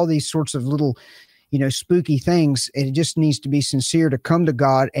and all these sorts of little, spooky things. It just needs to be sincere to come to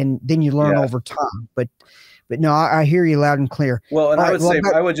God, and then you learn over time. But no, I hear you loud and clear. Well, and I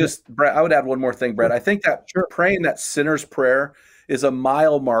would add one more thing, Brad. I think that praying that sinner's prayer is a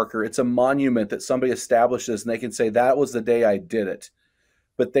mile marker. It's a monument that somebody establishes, and they can say, that was the day I did it.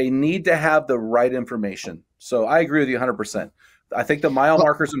 But they need to have the right information. So I agree with you 100%. I think the mile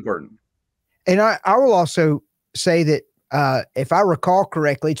marker is important. And I will also say that if I recall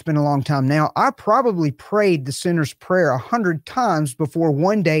correctly, it's been a long time now, I probably prayed the sinner's prayer 100 times before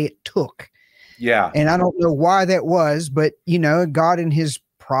one day it took. Yeah. And I don't know why that was, but God in his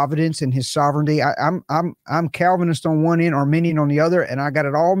providence and his sovereignty, I'm Calvinist on one end, Arminian on the other, and I got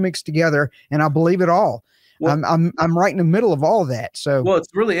it all mixed together, and I believe it all. Well, I'm right in the middle of all that. So, well,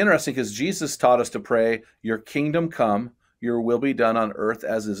 it's really interesting because Jesus taught us to pray, your kingdom come, your will be done on earth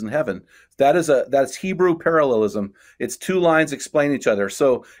as is in heaven. That's Hebrew parallelism. It's two lines explain each other.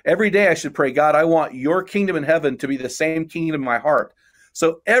 So every day I should pray, God, I want your kingdom in heaven to be the same kingdom in my heart.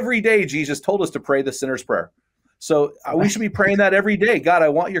 So every day Jesus told us to pray the sinner's prayer. So we should be praying that every day. God, I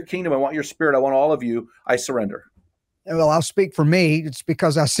want your kingdom. I want your spirit. I want all of you. I surrender. Well, I'll speak for me. It's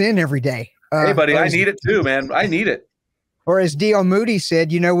because I sin every day. Hey, buddy, I need it too, man. I need it. Or as D.L. Moody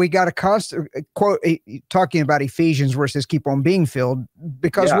said, we got a constant quote talking about Ephesians where it says keep on being filled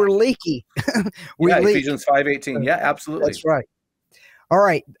because we're leaky. Leak. Ephesians 5:18. Yeah, absolutely. That's right. All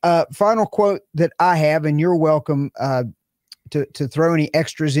right. Final quote that I have, and you're welcome to throw any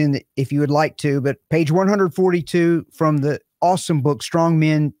extras in if you would like to, but page 142 from the awesome book, Strong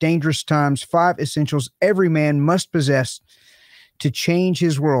Men, Dangerous Times, 5 Essentials Every Man Must Possess to Change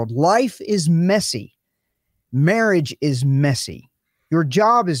His World. Life is messy. Marriage is messy. Your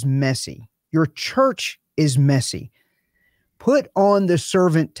job is messy. Your church is messy. Put on the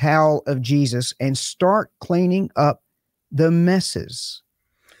servant towel of Jesus and start cleaning up the messes.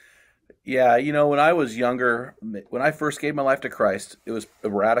 Yeah, when I was younger, when I first gave my life to Christ, it was a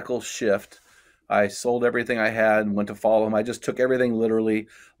radical shift. I sold everything I had and went to follow him. I just took everything literally.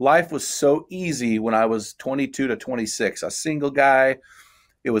 Life was so easy when I was 22 to 26, a single guy.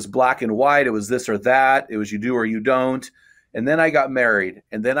 It was black and white. It was this or that. It was you do or you don't. And then I got married,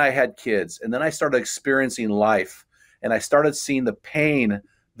 and then I had kids, and then I started experiencing life, and I started seeing the pain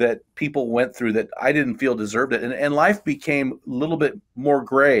that people went through that I didn't feel deserved it. And life became a little bit more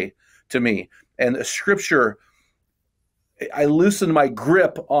gray to me. And the scripture, I loosened my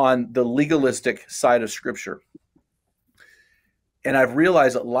grip on the legalistic side of scripture. And I've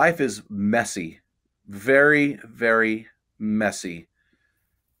realized that life is messy, very, very messy.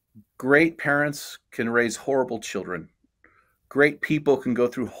 Great parents can raise horrible children. Great people can go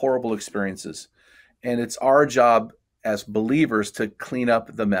through horrible experiences. And it's our job as believers to clean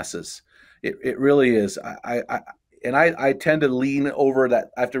up the messes. It really is. I tend to lean over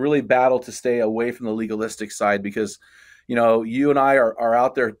that. I have to really battle to stay away from the legalistic side because, you and I are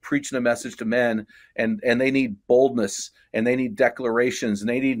out there preaching a message to men, and they need boldness, and they need declarations, and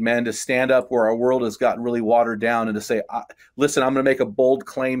they need men to stand up where our world has gotten really watered down and to say, listen, I'm going to make a bold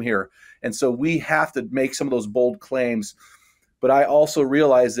claim here. And so we have to make some of those bold claims. But I also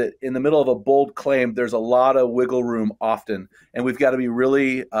realize that in the middle of a bold claim, there's a lot of wiggle room often. And we've got to be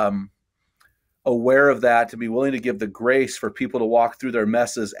really aware of that, to be willing to give the grace for people to walk through their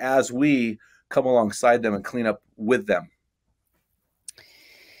messes as we come alongside them and clean up with them.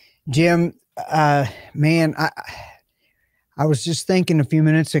 Jim, man, I was just thinking a few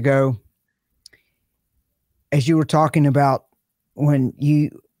minutes ago, as you were talking about when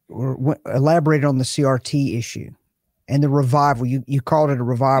you elaborated on the CRT issue and the revival, you called it a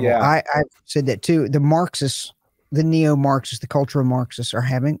revival. Yeah. I've said that too. The Marxists, the neo-Marxists, the cultural Marxists are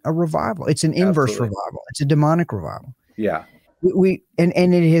having a revival. It's an inverse revival. It's a demonic revival. Yeah.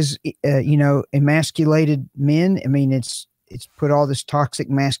 And it has, emasculated men. I mean, it's put all this toxic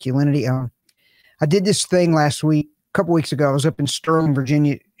masculinity on. I did this thing last week, a couple weeks ago. I was up in Sterling,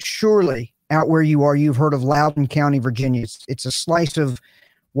 Virginia. Surely out where you are, you've heard of Loudoun County, Virginia. It's a slice of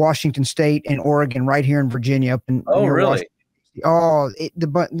Washington State and Oregon right here in Virginia. Up in Oh, really?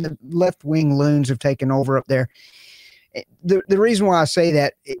 The left wing loons have taken over up there. The reason why I say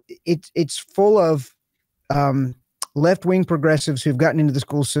that it's full of left wing progressives who've gotten into the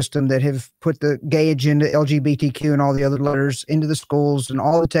school system that have put the gay agenda, LGBTQ, and all the other letters into the schools and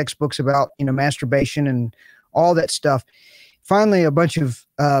all the textbooks about masturbation and all that stuff. Finally, a bunch of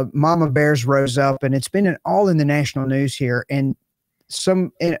mama bears rose up, and it's been all in the national news here. And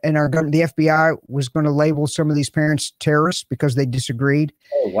in our government, the FBI was going to label some of these parents terrorists because they disagreed.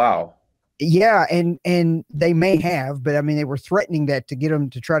 Oh, wow. Yeah, and they may have, but I mean, they were threatening that to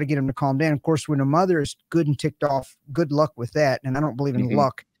try to get them to calm down. Of course, when a mother is good and ticked off, good luck with that. And I don't believe in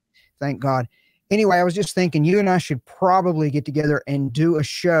luck, thank God. Anyway, I was just thinking you and I should probably get together and do a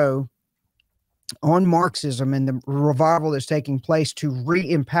show on Marxism and the revival that's taking place to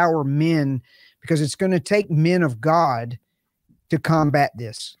re-empower men, because it's going to take men of God to combat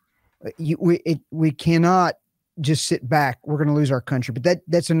this. We cannot just sit back. We're going to lose our country. But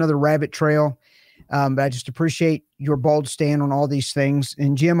that's another rabbit trail. But I just appreciate your bold stand on all these things.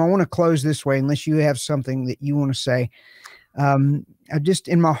 And Jim, I want to close this way, unless you have something that you want to say. I just,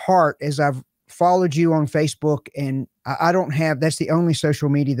 in my heart, as I've followed you on Facebook, and I don't have, that's the only social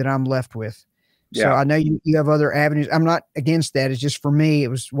media that I'm left with. Yeah. So I know you have other avenues. I'm not against that. It's just, for me, it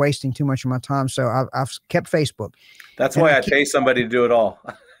was wasting too much of my time. So I've kept Facebook. That's why I pay somebody to do it all.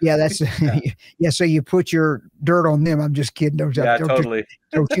 Yeah, that's yeah. So you put your dirt on them. I'm just kidding. Don't totally.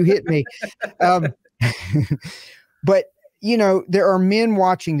 Don't you hit me. But there are men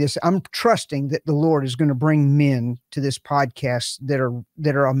watching this. I'm trusting that the Lord is going to bring men to this podcast that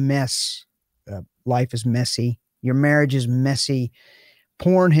are a mess. Life is messy. Your marriage is messy.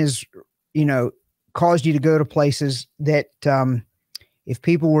 Porn has, caused you to go to places that, if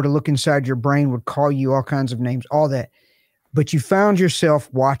people were to look inside your brain, would call you all kinds of names, all that. But you found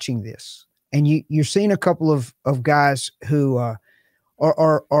yourself watching this, and you're seeing a couple of guys who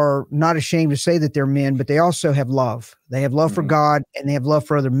are not ashamed to say that they're men, but they also have love. They have love for God, and they have love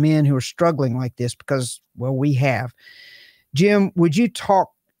for other men who are struggling like this because, well, we have. Jim, would you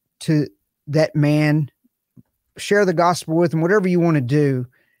talk to that man, share the gospel with him, whatever you want to do,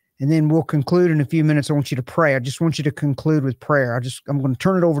 and then we'll conclude in a few minutes. I want you to pray. I just want you to conclude with prayer. I'm going to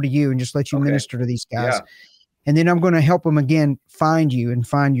turn it over to you and just let you minister to these guys. Yeah. And then I'm going to help them again find you and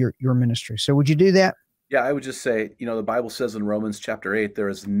find your ministry. So would you do that? Yeah, I would just say, the Bible says in Romans chapter 8, there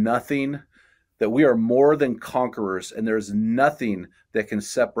is nothing, that we are more than conquerors, and there is nothing that can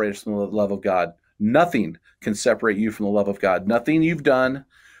separate us from the love of God. Nothing can separate you from the love of God. Nothing you've done,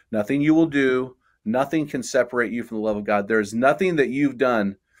 nothing you will do, nothing can separate you from the love of God. There is nothing that you've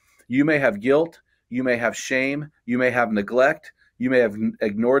done. You may have guilt, you may have shame, you may have neglect, you may have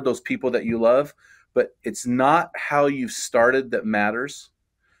ignored those people that you love, but it's not how you've started that matters.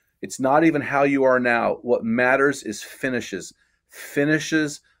 It's not even how you are now. What matters is finishes.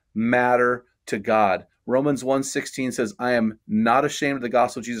 Finishes matter to God. Romans 1:16 says, I am not ashamed of the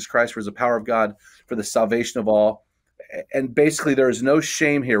gospel of Jesus Christ, for it is the power of God for the salvation of all. And basically, there is no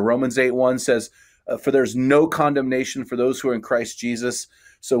shame here. Romans 8:1 says, for there's no condemnation for those who are in Christ Jesus.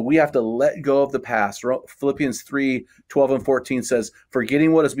 So we have to let go of the past. Philippians 3:12 and 14 says,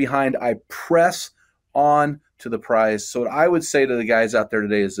 forgetting what is behind, I press on to the prize. So what I would say to the guys out there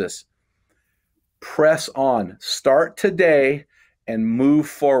today is this: press on. Start today and move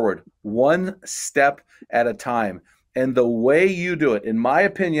forward, one step at a time. And the way you do it, in my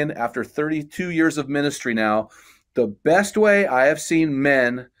opinion, after 32 years of ministry now, the best way I have seen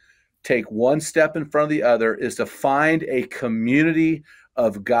men take one step in front of the other is to find a community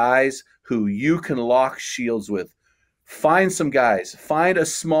of guys who you can lock shields with. Find some guys, find a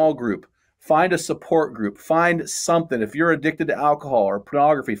small group, find a support group, find something. If you're addicted to alcohol or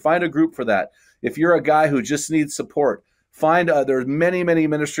pornography, find a group for that. If you're a guy who just needs support, find there's many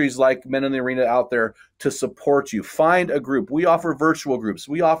ministries like Men in the Arena out there to support you. Find a group. We offer virtual groups.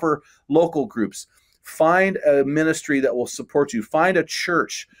 We offer local groups. Find a ministry that will support you. Find a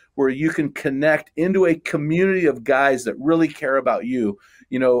church where you can connect into a community of guys that really care about you.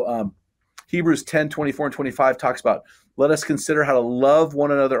 You know, Hebrews 10:24 and 25 talks about, let us consider how to love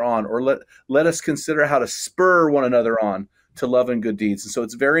one another on, or let us consider how to spur one another on to love and good deeds. And so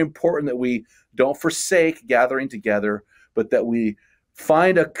it's very important that we don't forsake gathering together, but that we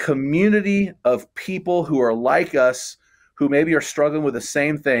find a community of people who are like us, who maybe are struggling with the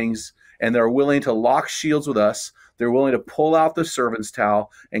same things, and they're willing to lock shields with us. They're willing to pull out the servant's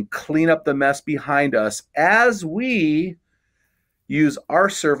towel and clean up the mess behind us as we use our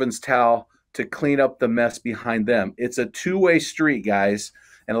servant's towel to clean up the mess behind them. It's a two-way street, guys.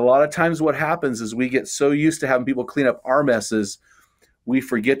 And a lot of times what happens is we get so used to having people clean up our messes, we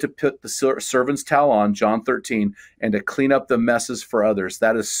forget to put the servant's towel on, John 13, and to clean up the messes for others.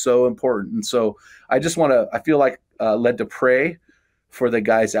 That is so important. And so I just want to, I feel like led to pray for the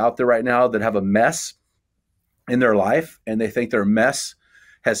guys out there right now that have a mess in their life, and they think their mess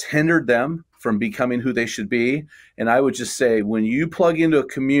has hindered them from becoming who they should be. And I would just say, when you plug into a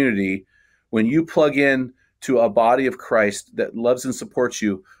community, when you plug in to a body of Christ that loves and supports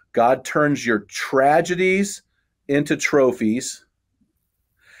you, God turns your tragedies into trophies.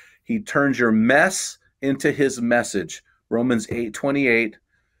 He turns your mess into his message. Romans 8:28,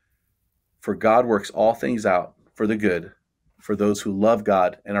 for God works all things out for the good, for those who love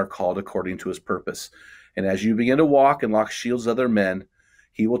God and are called according to his purpose. And as you begin to walk and lock shields with other men,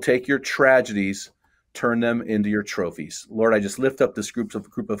 he will take your tragedies, turn them into your trophies. Lord, I just lift up this group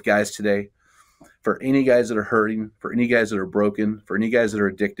of guys today. For any guys that are hurting, for any guys that are broken, for any guys that are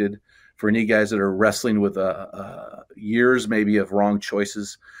addicted, for any guys that are wrestling with years maybe of wrong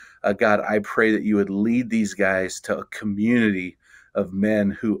choices, God, I pray that you would lead these guys to a community of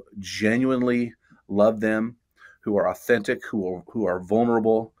men who genuinely love them, who are authentic, who are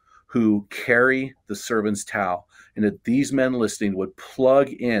vulnerable, who carry the servant's towel, and that these men listening would plug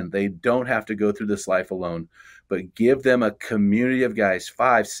in. They don't have to go through this life alone, but give them a community of guys,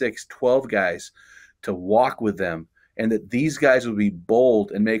 5, 6, 12 guys, to walk with them, and that these guys would be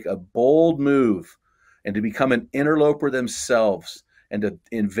bold and make a bold move and to become an interloper themselves and to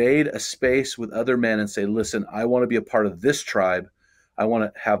invade a space with other men and say, listen, I want to be a part of this tribe. I want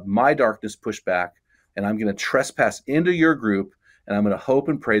to have my darkness pushed back, and I'm going to trespass into your group, and I'm going to hope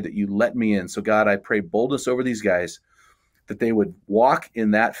and pray that you let me in. So God, I pray boldness over these guys, that they would walk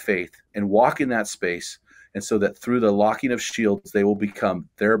in that faith and walk in that space, and so that through the locking of shields, they will become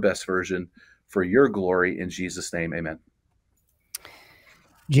their best version for your glory. In Jesus' name, amen.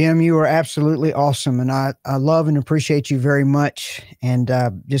 Jim, you are absolutely awesome, and I love and appreciate you very much, and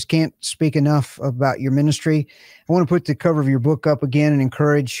just can't speak enough about your ministry. I want to put the cover of your book up again and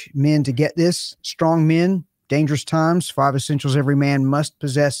encourage men to get this. Strong Men, Dangerous Times, 5 Essentials Every Man Must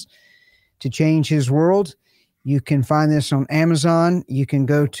Possess to Change His World. You can find this on Amazon. You can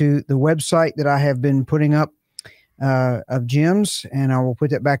go to the website that I have been putting up of Jim's, and I will put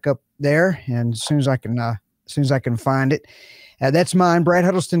that back up there. And as soon as I can find it, that's mine,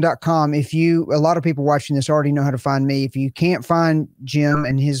 bradhuddleston.com. A lot of people watching this already know how to find me. If you can't find Jim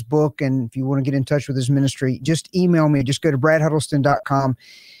and his book, and if you want to get in touch with his ministry, just email me. Just go to bradhuddleston.com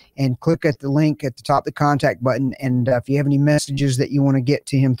and click at the link at the top, the contact button. And if you have any messages that you want to get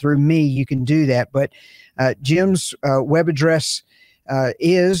to him through me, you can do that. But Jim's web address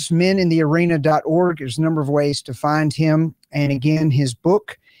is meninthearena.org. There's a number of ways to find him. And again, his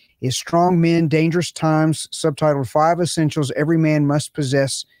book is Strong Men, Dangerous Times, subtitled 5 Essentials Every Man Must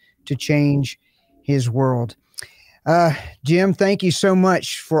Possess to Change His World. Jim, thank you so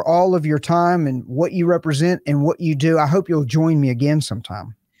much for all of your time and what you represent and what you do. I hope you'll join me again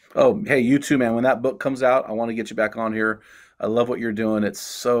sometime. Oh, hey, you too, man. When that book comes out, I want to get you back on here. I love what you're doing. It's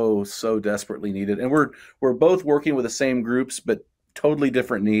so desperately needed. And we're both working with the same groups, but totally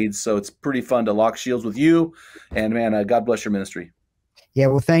different needs. So it's pretty fun to lock shields with you. And man, God bless your ministry. Yeah,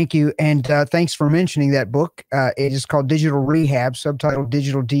 well, thank you. And thanks for mentioning that book. It is called Digital Rehab, subtitled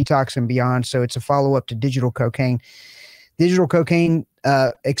Digital Detox and Beyond. So it's a follow-up to Digital Cocaine. Digital Cocaine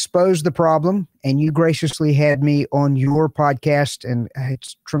exposed the problem, and you graciously had me on your podcast, and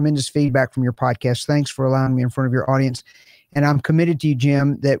it's tremendous feedback from your podcast. Thanks for allowing me in front of your audience. And I'm committed to you,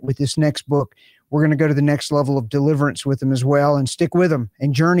 Jim, that with this next book, we're going to go to the next level of deliverance with them as well, and stick with them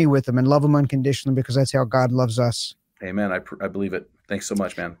and journey with them and love them unconditionally, because that's how God loves us. Amen. I believe it. Thanks so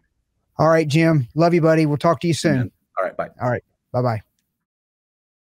much, man. All right, Jim. Love you, buddy. We'll talk to you soon. Amen. All right. Bye. All right. Bye-bye.